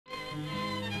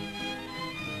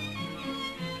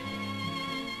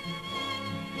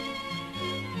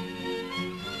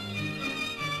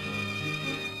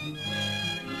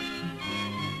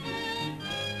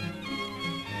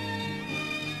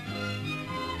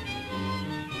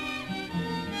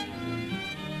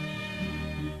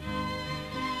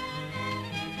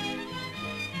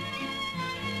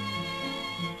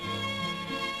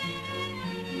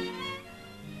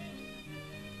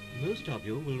most of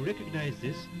you will recognize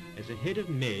this as a head of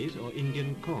maize or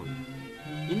Indian corn.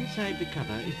 Inside the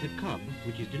cover is the cob,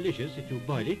 which is delicious if you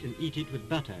boil it and eat it with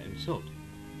butter and salt.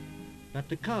 But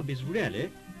the cob is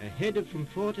really a head of from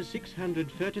 400 to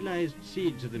 600 fertilized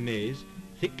seeds of the maize,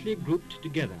 thickly grouped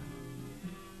together.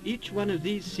 Each one of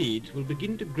these seeds will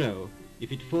begin to grow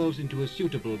if it falls into a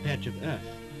suitable patch of earth.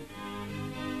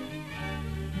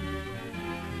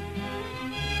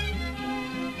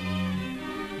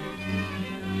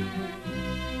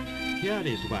 Here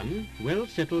is one well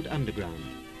settled underground.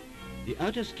 The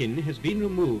outer skin has been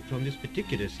removed from this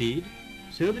particular seed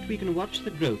so that we can watch the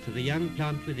growth of the young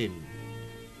plant within.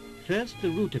 First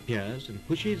the root appears and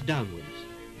pushes downwards,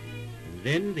 and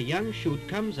then the young shoot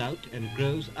comes out and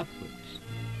grows upwards.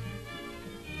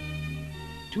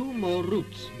 Two more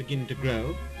roots begin to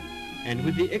grow, and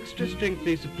with the extra strength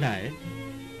they supply,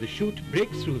 the shoot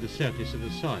breaks through the surface of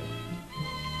the soil.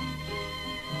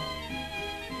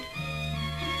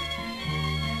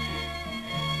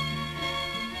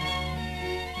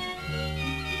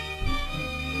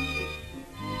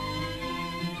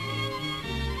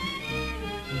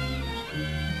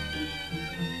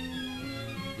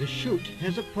 The shoot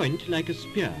has a point like a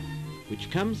spear,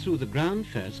 which comes through the ground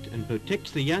first and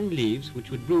protects the young leaves, which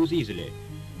would bruise easily.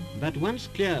 But once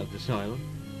clear of the soil,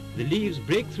 the leaves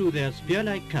break through their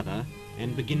spear-like cover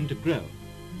and begin to grow.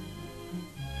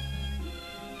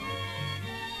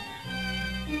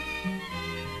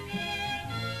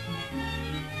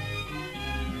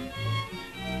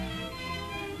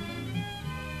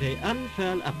 They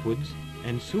unfurl upwards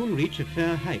and soon reach a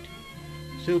fair height.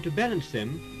 So to balance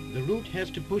them, the root has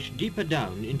to push deeper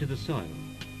down into the soil.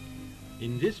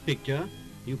 In this picture,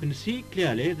 you can see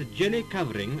clearly the jelly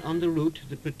covering on the root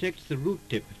that protects the root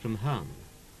tip from harm.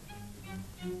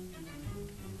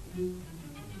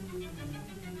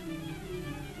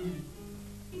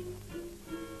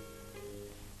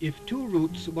 If two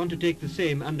roots want to take the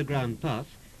same underground path,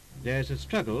 there is a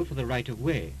struggle for the right of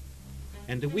way,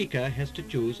 and the weaker has to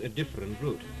choose a different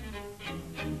route.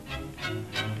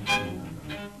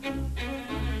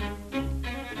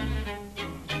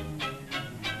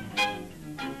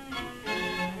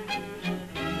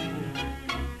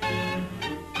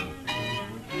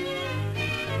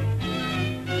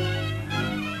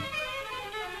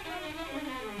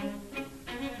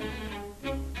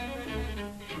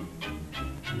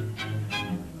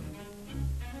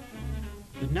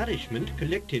 The nourishment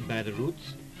collected by the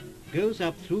roots goes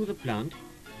up through the plant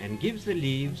and gives the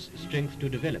leaves strength to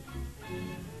develop.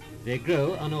 They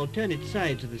grow on alternate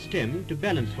sides of the stem to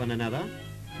balance one another,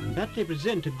 but they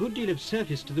present a good deal of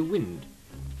surface to the wind,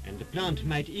 and the plant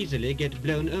might easily get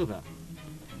blown over.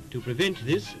 To prevent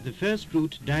this, the first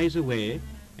root dies away,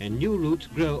 and new roots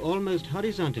grow almost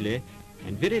horizontally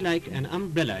and very like an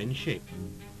umbrella in shape.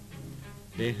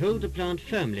 They hold the plant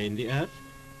firmly in the earth,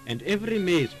 and every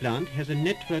maize plant has a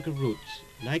network of roots,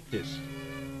 like this.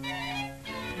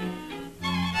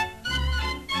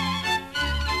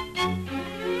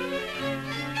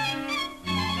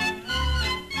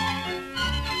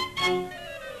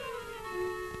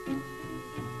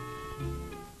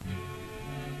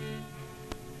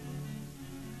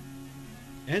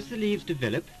 As the leaves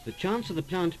develop, the chance of the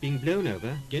plant being blown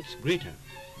over gets greater,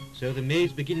 so the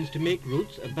maize begins to make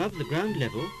roots above the ground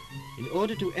level in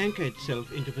order to anchor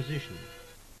itself into position.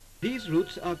 These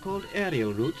roots are called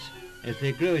aerial roots as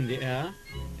they grow in the air,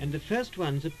 and the first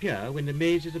ones appear when the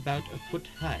maize is about a foot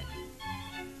high.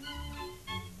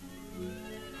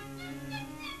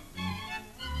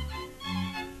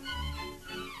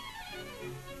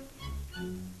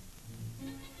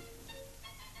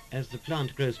 As the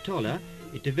plant grows taller,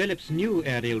 it develops new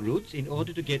aerial roots in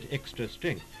order to get extra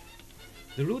strength.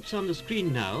 The roots on the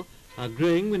screen now are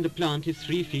growing when the plant is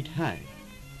 3 feet high.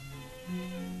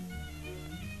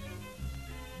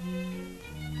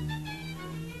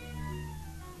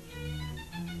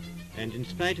 And in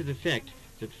spite of the fact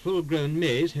that full-grown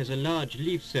maize has a large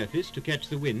leaf surface to catch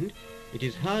the wind, it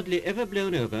is hardly ever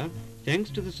blown over thanks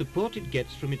to the support it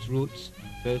gets from its roots,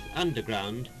 both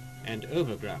underground and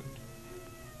overground.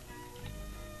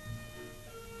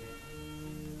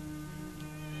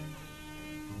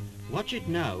 Watch it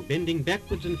now, bending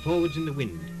backwards and forwards in the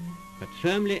wind, but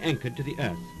firmly anchored to the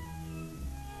earth.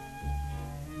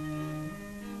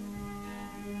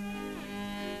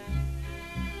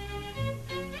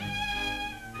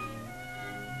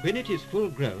 When it is full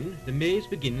grown, the maize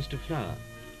begins to flower.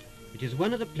 It is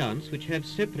one of the plants which have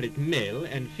separate male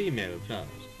and female flowers,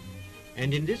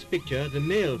 and in this picture the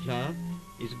male flower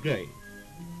is growing.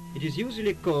 It is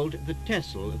usually called the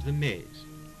tassel of the maize.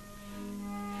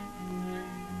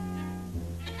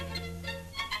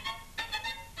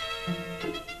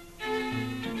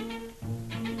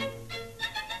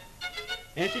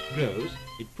 As it grows,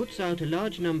 it puts out a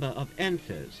large number of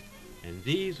anthers, and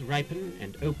these ripen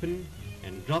and open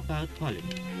and drop out pollen.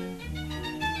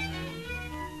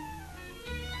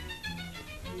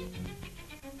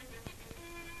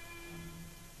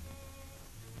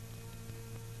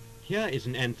 Here is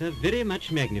an anther very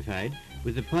much magnified,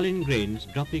 with the pollen grains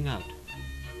dropping out.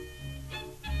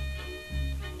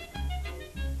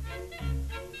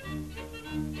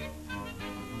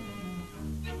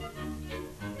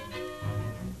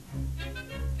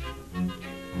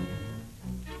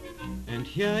 And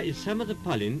here is some of the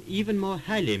pollen even more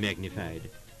highly magnified.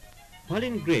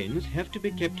 Pollen grains have to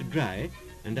be kept dry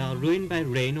and are ruined by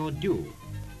rain or dew.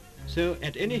 So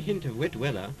at any hint of wet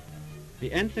weather,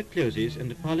 the anther closes and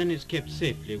the pollen is kept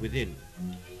safely within.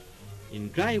 In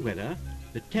dry weather,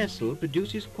 the tassel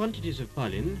produces quantities of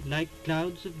pollen like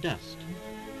clouds of dust.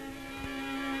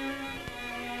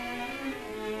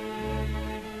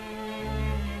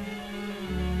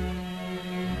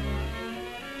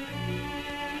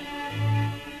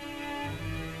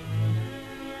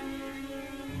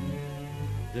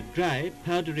 The dry,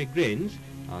 powdery grains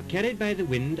are carried by the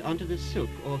wind onto the silk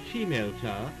or female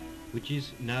flower, which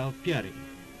is now appearing.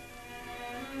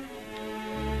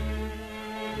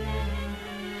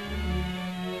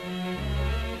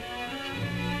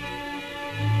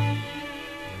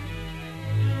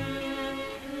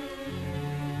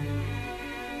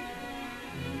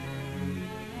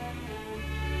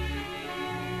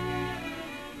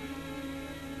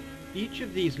 Each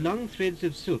of these long threads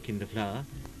of silk in the flower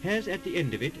has at the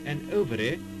end of it an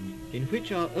ovary in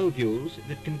which are ovules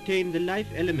that contain the life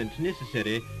element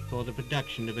necessary for the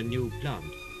production of a new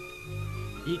plant.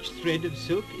 Each thread of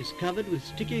silk is covered with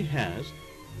sticky hairs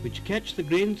which catch the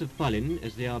grains of pollen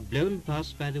as they are blown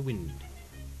past by the wind.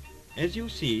 As you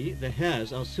see, the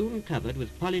hairs are soon covered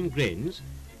with pollen grains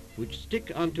which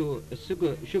stick onto a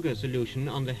sugar solution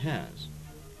on the hairs.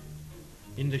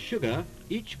 In the sugar,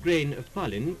 each grain of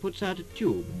pollen puts out a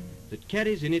tube that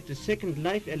carries in it the second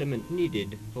life element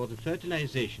needed for the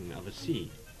fertilization of a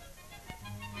seed.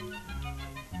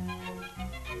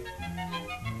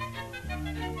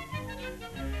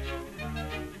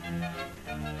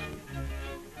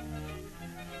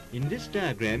 In this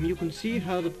diagram you can see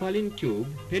how the pollen tube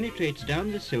penetrates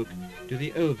down the silk to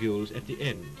the ovules at the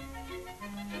end.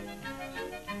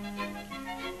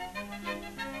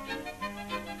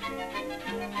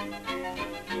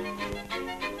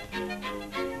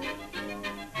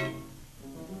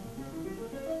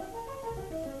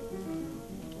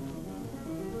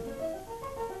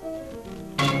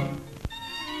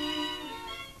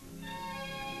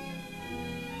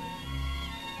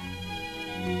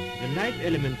 The life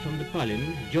element from the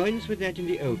pollen joins with that in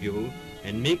the ovule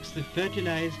and makes the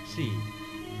fertilized seed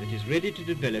that is ready to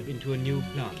develop into a new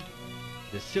plant.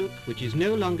 The silk, which is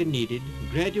no longer needed,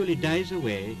 gradually dies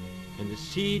away, and the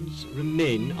seeds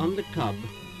remain on the cob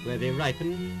where they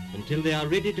ripen until they are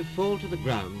ready to fall to the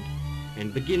ground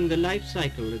and begin the life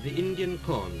cycle of the Indian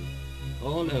corn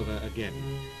all over again.